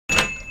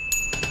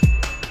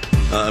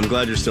I'm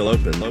glad you're still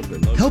open.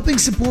 Helping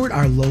support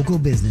our local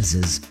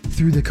businesses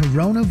through the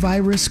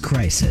coronavirus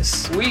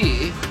crisis.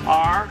 We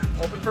are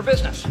open for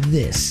business.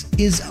 This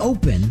is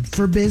Open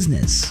for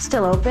Business.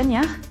 Still open,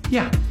 yeah?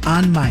 Yeah.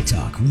 On My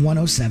Talk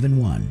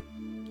 1071.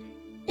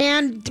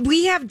 And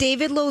we have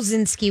David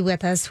Lozinski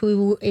with us,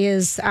 who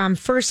is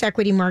First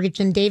Equity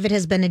Mortgage. And David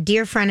has been a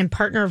dear friend and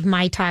partner of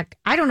My Talk.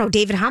 I don't know,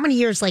 David, how many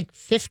years? Like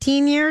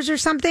 15 years or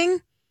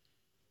something?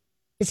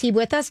 Is he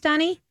with us,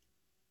 Donnie?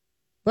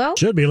 Well,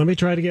 should be. Let me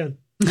try it again.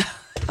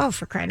 Oh,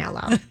 for crying out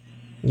loud.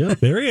 Yeah,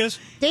 there he is.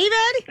 David?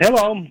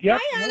 Hello. Yep.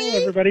 Hi, honey.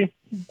 Hello, everybody.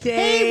 David.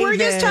 Hey, we're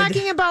just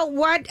talking about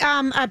what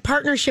a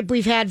partnership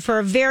we've had for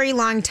a very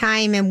long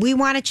time, and we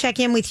want to check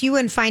in with you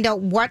and find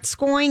out what's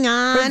going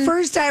on. But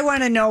first, I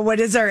want to know, what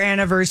is our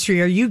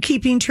anniversary? Are you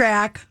keeping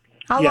track?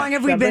 How long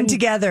have we been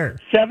together?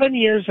 7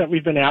 years that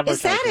we've been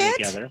advertising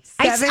together.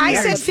 I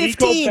said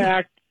 15. We go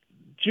back,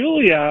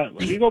 Julia,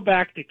 we go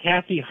back to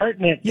Kathy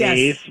Hartnett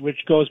days,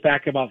 which goes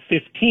back about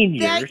 15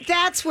 years.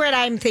 That's what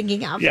I'm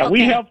thinking of. Yeah,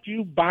 we helped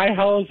you buy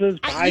houses,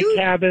 buy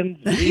cabins,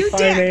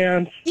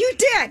 refinance. You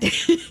did.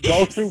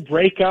 Go through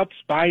breakups,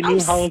 buy new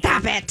houses.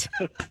 Stop it.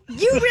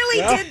 You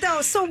really did,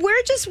 though. So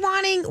we're just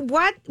wanting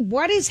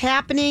what is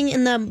happening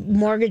in the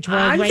mortgage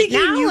world I'm right thinking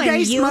now. you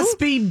guys must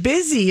be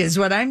busy, is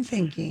what I'm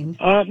thinking.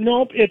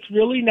 Nope, it's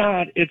really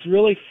not. It's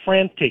really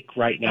frantic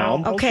right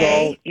now.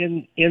 Okay. So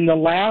in the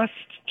last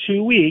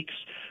 2 weeks,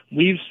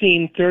 we've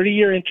seen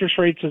 30-year interest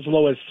rates as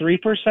low as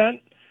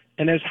 3%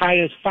 and as high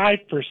as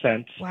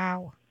 5%.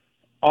 Wow.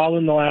 All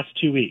in the last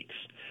 2 weeks.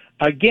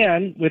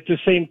 Again, with the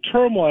same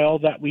turmoil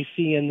that we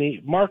see in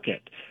the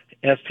market.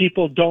 As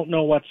people don't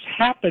know what's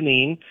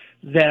happening,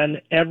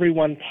 then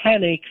everyone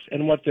panics,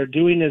 and what they're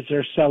doing is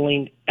they're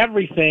selling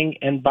everything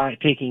and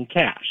taking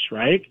cash,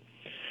 right?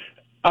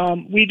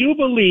 We do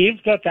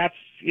believe that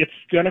it's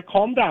going to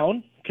calm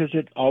down, because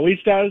it always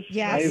does.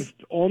 Yes. I've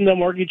owned the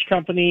mortgage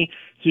company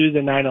through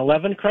the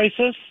 9/11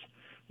 crisis.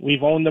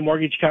 We've owned the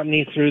mortgage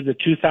company through the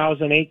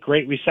 2008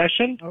 Great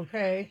Recession.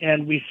 Okay.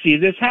 And we see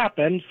this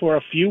happen for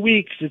a few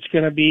weeks. It's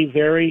going to be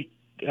very,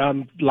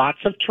 lots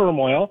of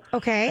turmoil.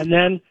 Okay. And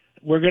then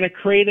we're going to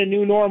create a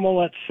new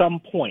normal at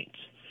some point.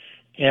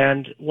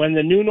 And when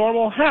the new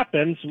normal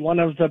happens, one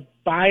of the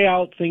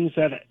buyout things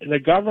that the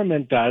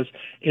government does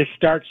is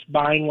starts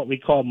buying what we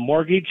call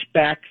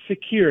mortgage-backed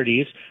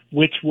securities,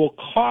 which will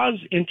cause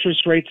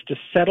interest rates to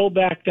settle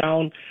back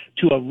down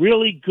to a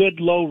really good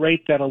low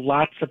rate that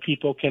lots of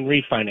people can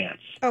refinance.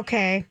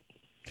 Okay.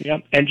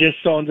 Yep.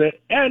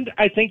 And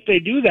I think they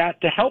do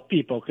that to help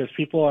people, because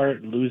people are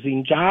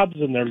losing jobs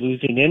and they're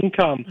losing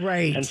income.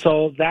 Right. And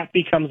so that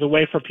becomes a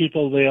way for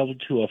people to be able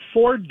to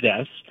afford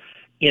this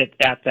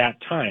at that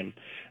time.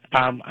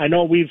 I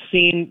know we've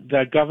seen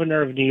the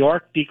governor of New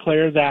York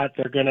declare that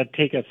they're going to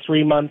take a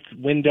 3-month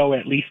window,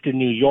 at least in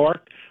New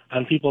York,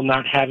 on people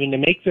not having to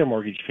make their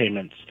mortgage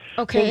payments.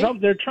 Okay. So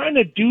they're trying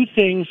to do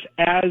things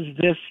as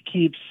this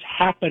keeps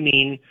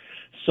happening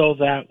so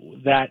that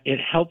it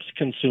helps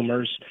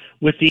consumers,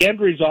 with the end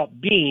result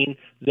being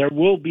there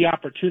will be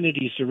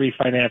opportunities to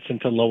refinance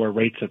into lower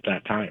rates at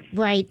that time.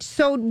 Right.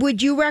 So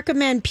would you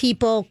recommend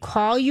people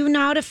call you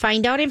now to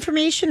find out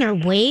information, or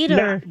wait?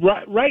 Or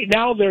Right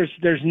now, there's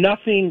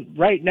nothing.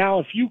 Right now,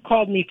 if you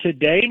called me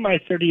today, my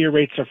 30-year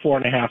rates are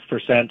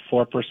 4.5%,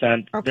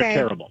 4%. Okay. They're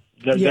terrible.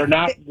 They're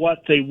not what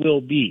they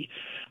will be.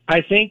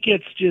 I think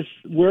it's just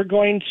we're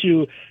going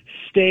to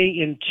stay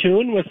in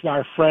tune with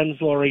our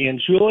friends Lori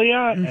and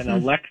Julia and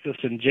Alexis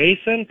and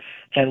Jason,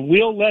 and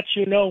we'll let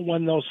you know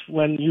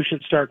when you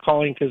should start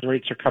calling, because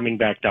rates are coming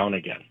back down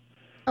again.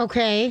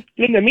 Okay.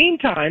 In the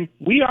meantime,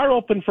 we are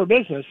open for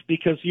business,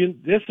 because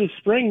this is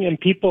spring and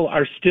people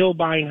are still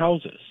buying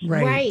houses.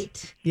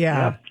 Right.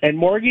 Yeah. Yep. And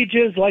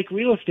mortgages, like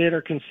real estate,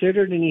 are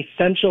considered an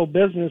essential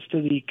business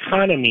to the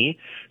economy.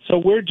 So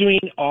we're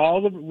doing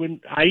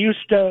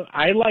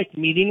I like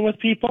meeting with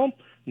people.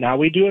 Now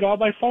we do it all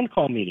by phone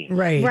call meetings.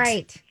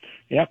 Right.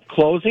 Yep.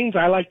 Closings,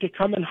 I like to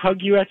come and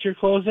hug you at your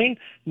closing.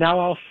 Now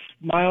I'll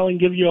smile and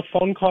give you a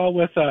phone call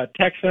with a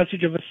text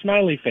message of a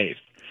smiley face.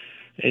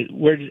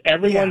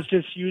 Everyone's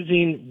just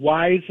using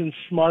wise and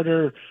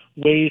smarter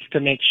ways to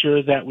make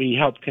sure that we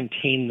help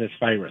contain this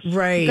virus.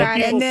 Right.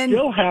 People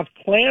still have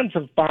plans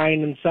of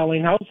buying and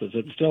selling houses.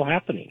 It's still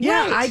happening.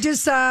 Yeah, Right. I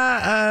just saw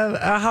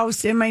a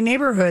house in my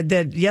neighborhood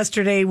that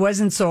yesterday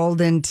wasn't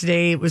sold and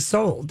today it was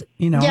sold,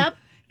 Yep.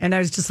 And I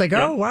was just like,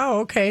 oh, wow,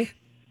 okay.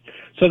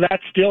 So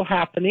that's still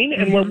happening,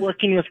 and we're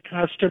working with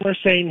customers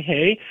saying,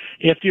 hey,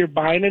 if you're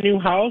buying a new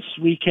house,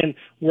 we can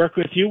work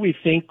with you. We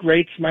think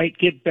rates might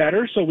get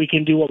better, so we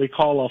can do what we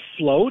call a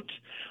float,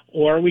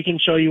 or we can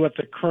show you what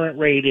the current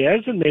rate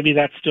is, and maybe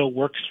that still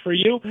works for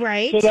you.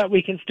 Right. So that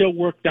we can still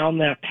work down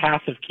that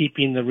path of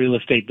keeping the real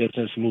estate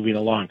business moving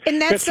along. And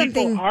that's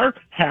something people are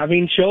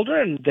having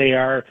children.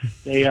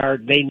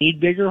 They need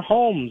bigger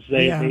homes.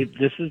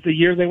 This is the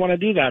year they want to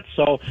do that.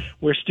 So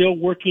we're still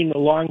working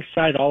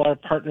alongside all our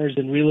partners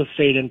in real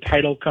estate and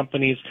title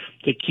companies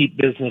to keep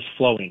business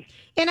flowing.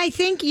 And I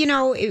think,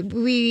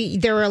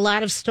 there are a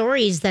lot of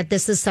stories that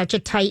this is such a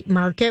tight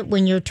market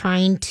when you're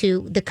trying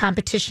the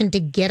competition to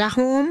get a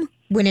home.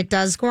 when it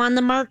does go on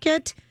the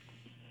market,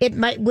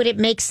 would it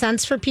make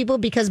sense for people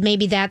because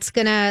maybe that's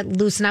going to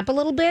loosen up a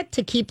little bit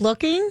to keep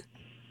looking?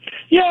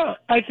 Yeah,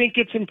 I think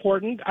it's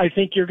important. I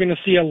think you're going to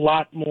see a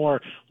lot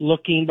more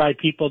looking by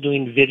people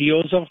doing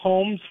videos of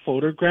homes,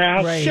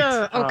 photographs. Right.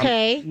 Sure.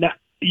 Okay. Now,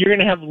 you're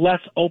going to have less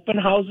open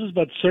houses,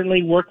 but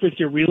certainly work with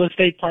your real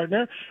estate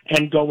partner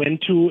and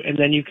and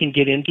then you can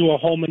get into a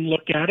home and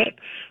look at it.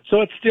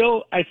 So it's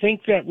still, I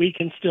think that we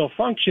can still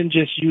function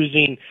just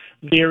using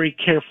very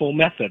careful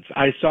methods.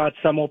 I saw at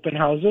some open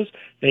houses,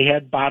 they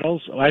had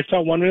bottles. I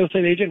saw one real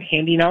estate agent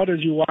handing out as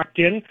you walked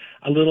in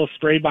a little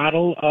spray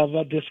bottle of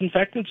a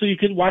disinfectant so you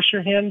could wash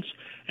your hands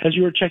as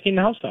you were checking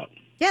the house out.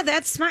 Yeah,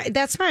 that's smart.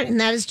 That's smart. And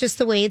that is just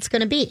the way it's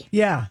going to be.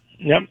 Yeah.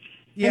 Yep.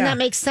 Yeah. And that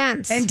makes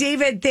sense. And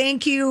David,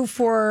 thank you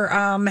for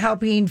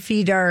helping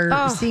feed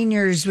our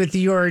seniors with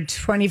your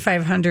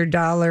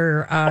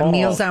 $2,500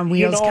 Meals on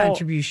Wheels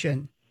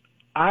contribution.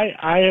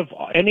 I have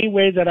any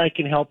way that I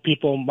can help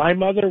people. My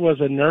mother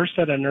was a nurse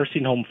at a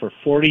nursing home for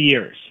 40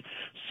 years.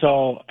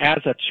 So as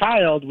a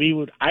child,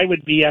 I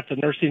would be at the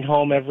nursing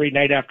home every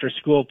night after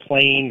school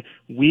playing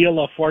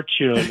Wheel of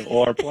Fortune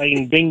or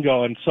playing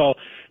bingo. And so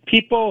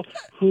people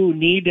who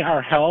need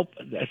our help,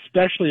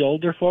 especially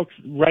older folks,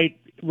 right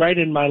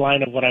in my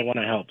line of what I want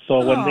to help.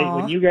 So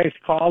when you guys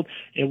called,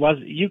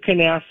 you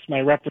can ask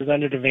my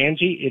representative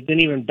Angie. It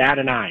didn't even bat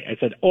an eye. I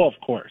said, "Oh, of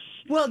course."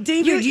 Well,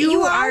 David,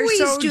 you are always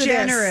so do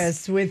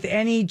generous with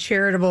any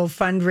charitable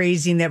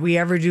fundraising that we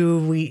ever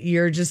do.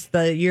 You're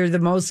the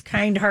most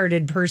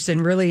kind-hearted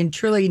person, really and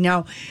truly.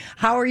 Now,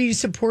 how are you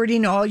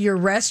supporting all your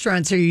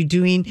restaurants? Are you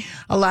doing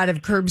a lot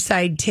of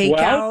curbside takeout?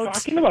 Well,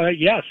 talking about it,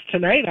 yes.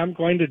 Tonight I'm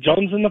going to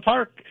Jones in the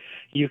Park.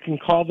 You can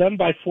call them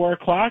by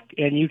 4:00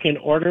 and you can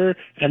order,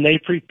 and they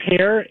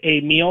prepare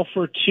a meal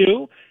for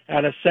two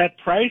at a set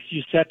price.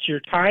 You set your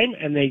time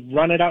and they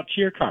run it out to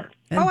your car.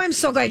 I'm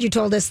so glad you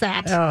told us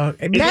that. Oh,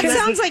 that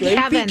sounds like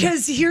heaven.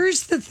 Because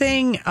here's the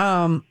thing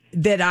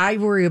that I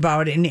worry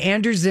about, and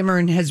Andrew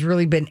Zimmern has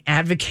really been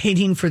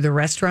advocating for the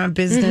restaurant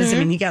business. Mm-hmm. I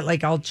mean, he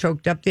got all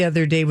choked up the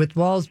other day with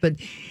walls, but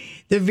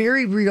the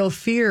very real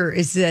fear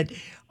is that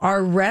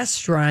our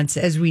restaurants,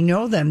 as we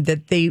know them,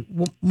 that they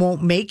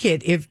won't make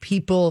it if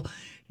people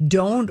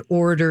don't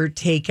order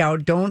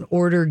takeout, don't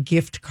order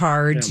gift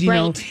cards,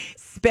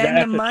 spend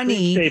the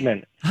money.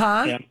 Statement.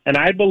 Huh? Yeah. And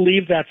I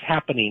believe that's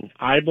happening.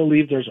 I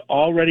believe there's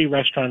already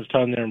restaurants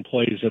telling their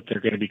employees that they're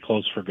going to be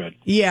closed for good.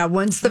 Yeah,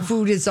 once the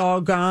food is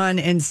all gone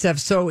and stuff.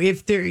 So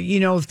if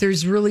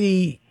there's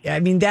really,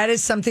 that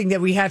is something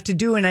that we have to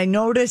do. And I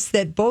noticed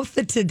that both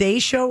the Today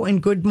Show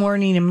and Good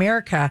Morning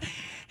America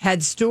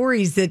had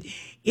stories that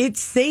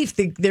it's safe.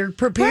 They're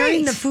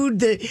preparing the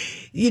food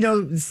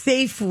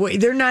safe way.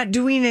 They're not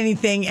doing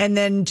anything. And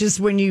then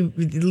just when you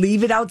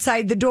leave it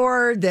outside the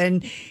door,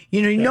 then,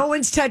 no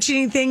one's touching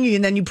anything.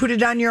 And then you put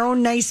it on your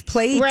own nice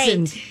plates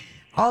and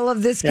all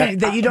of this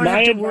that you don't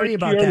have to worry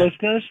about your that.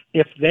 Listeners,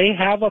 if they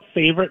have a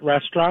favorite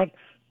restaurant,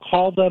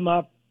 call them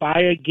up,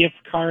 buy a gift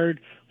card,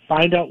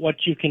 find out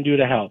what you can do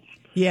to help.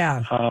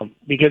 Yeah.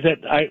 Because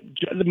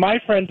my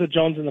friends at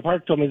Jones in the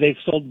Park told me they've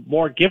sold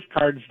more gift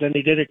cards than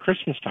they did at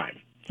Christmas time.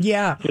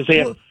 Yeah. Because they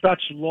have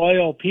such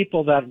loyal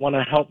people that want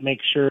to help make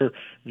sure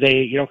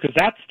because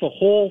that's the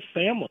whole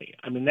family.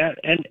 I mean,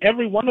 and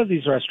every one of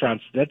these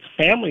restaurants, that's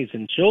families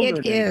and children.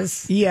 It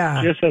is.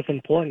 Yeah. Just as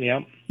important, yeah.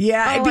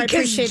 Yeah,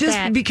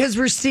 because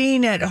we're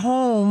staying at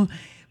home,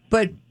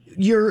 but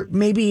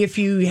if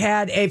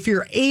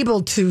you're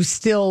able to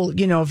still,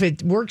 if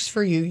it works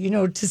for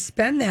you, to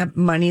spend that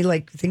money,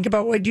 think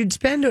about what you'd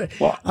spend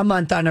a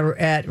month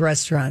at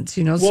restaurants,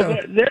 Well,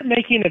 they're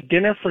making a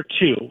dinner for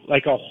two,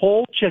 like a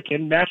whole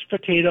chicken, mashed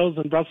potatoes,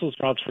 and Brussels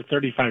sprouts for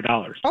 $35.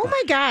 Oh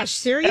my gosh,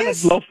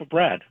 serious? And a loaf of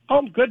bread.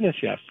 Oh goodness,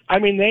 yes. I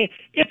mean,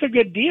 it's a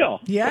good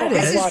deal. Yeah, it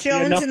is. I bought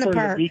Jones enough in the for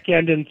Park. the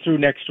weekend and through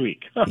next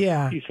week.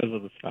 Yeah. He says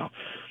of the smell.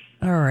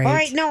 All right. All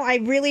right. No, I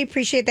really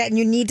appreciate that. And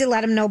you need to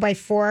let them know by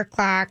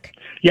 4:00.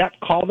 Yeah,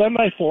 call them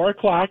by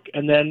 4:00,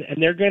 and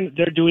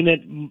they're doing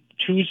it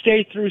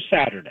Tuesday through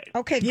Saturday.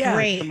 Okay, Yeah.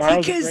 great.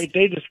 Tomorrow's a great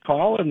day. Just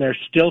call, and they're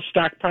still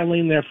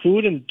stockpiling their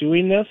food and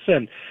doing this,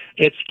 and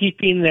it's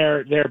keeping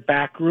their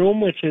back room,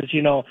 which is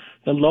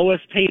the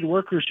lowest paid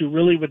workers who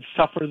really would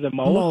suffer the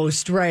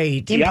most.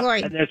 Right. Yep,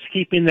 Employed. and it's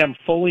keeping them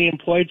fully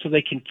employed so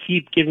they can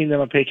keep giving them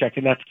a paycheck,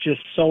 and that's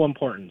just so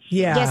important.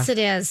 Yeah. Yes, it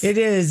is. It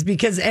is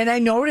and I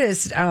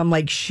noticed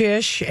like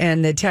Shish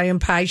and the Italian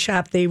Pie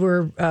Shop, they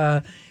were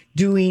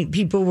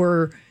people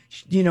were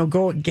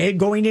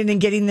going in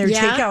and getting their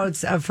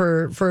takeouts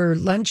for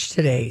lunch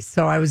today.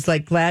 So I was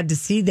glad to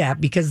see that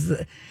because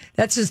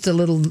that's just a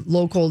little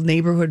local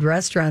neighborhood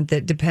restaurant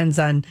that depends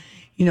on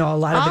a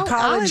lot of the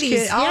college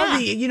kids,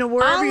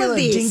 wherever you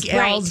live, Dink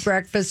Al's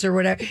breakfast or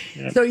whatever.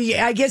 Yeah. So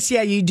I guess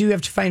you do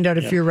have to find out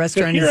if your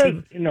restaurant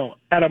is.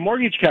 At a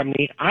mortgage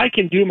company, I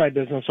can do my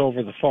business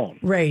over the phone.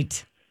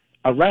 Right.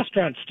 A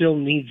restaurant still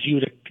needs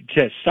you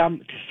to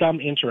some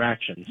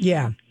interactions.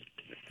 Yeah.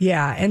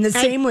 Yeah, and the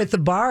same with the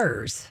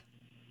bars.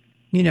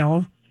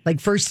 Like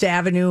First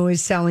Avenue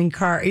is selling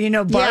bars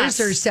Yes.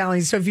 are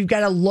selling. So if you've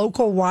got a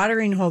local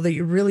watering hole that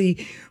you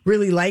really,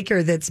 really like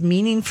or that's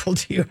meaningful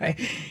to you,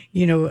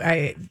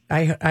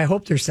 I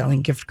hope they're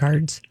selling gift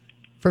cards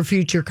for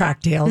future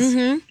cocktails.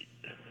 Mm-hmm.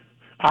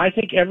 I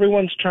think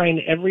everyone's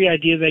trying every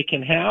idea they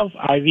can have.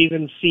 I've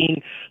even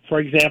seen,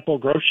 for example,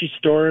 grocery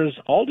stores,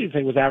 Aldi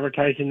thing was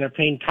advertising they're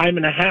paying time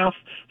and a half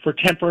for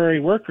temporary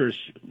workers.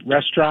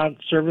 Restaurant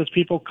service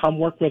people come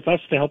work with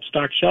us to help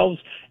stock shelves,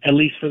 at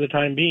least for the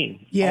time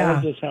being. Yeah. All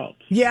of this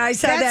helps. Yeah, I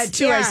saw that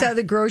too. I saw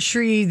the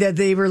grocery that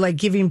they were like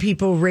giving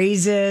people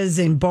raises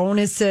and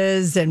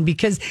bonuses, and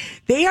because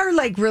they are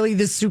like really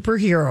the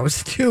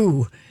superheroes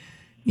too,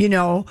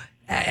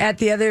 At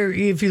the other,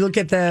 if you look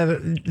at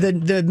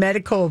the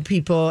medical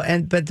people,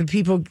 but the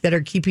people that are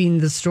keeping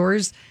the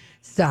stores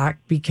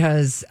stocked,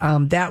 because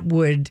that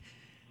would,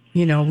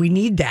 we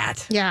need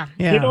that. Yeah.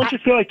 You don't you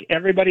feel like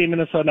everybody in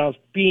Minnesota now is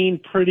being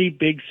pretty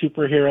big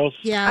superheroes?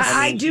 Yes.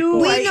 I do.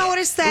 We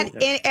noticed that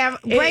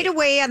right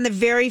away on the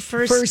very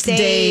first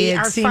day, it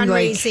our seemed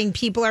fundraising,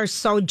 people are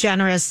so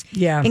generous.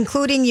 Yeah.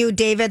 Including you,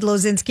 David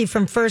Lozinski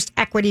from First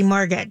Equity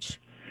Mortgage.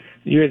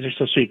 You guys are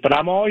so sweet, but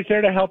I'm always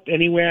there to help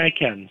any way I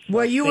can. So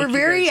Well, you were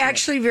very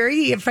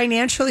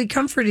financially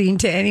comforting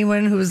to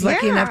anyone who was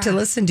lucky enough to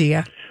listen to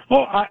you.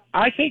 Well,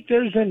 I think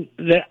there's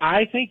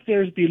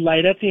the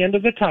light at the end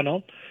of the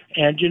tunnel,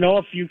 and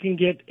if you can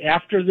get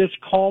after this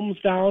calms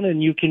down,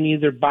 and you can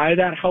either buy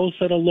that house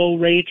at a low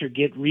rate or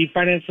get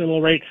refinanced at a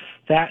low rate,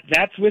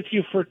 that's with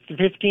you for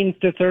 15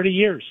 to 30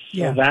 years.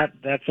 Yeah. So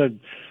that's a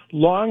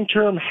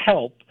long-term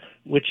help,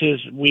 which is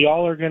we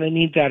all are going to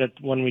need that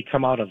when we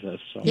come out of this.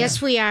 So.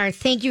 Yes, we are.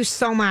 Thank you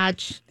so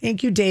much.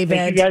 Thank you, David.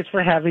 Thank you guys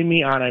for having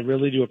me on. I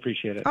really do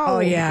appreciate it. Oh,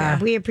 yeah.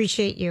 We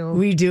appreciate you.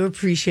 We do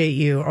appreciate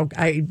you.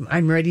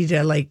 I'm ready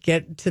to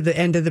get to the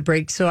end of the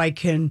break so I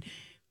can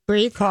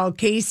Breathe. call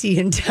Casey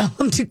and tell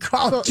him to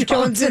call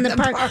Jones in the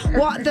park.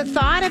 Well, the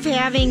thought of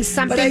having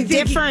something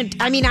different.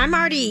 I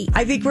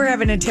think we're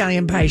having an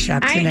Italian pie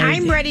shop tonight.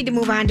 I'm ready to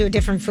move on to a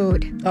different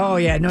food. Oh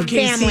yeah, no,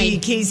 Family.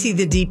 Casey,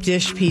 the deep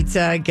dish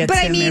pizza gets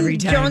him every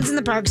time. Jones in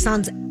the Park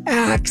sounds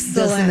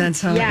excellent. Doesn't that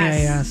sound?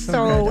 Yes. Yeah.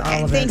 So good.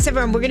 All of thanks it.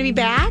 everyone. We're going to be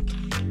back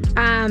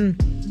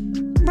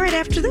right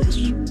after this.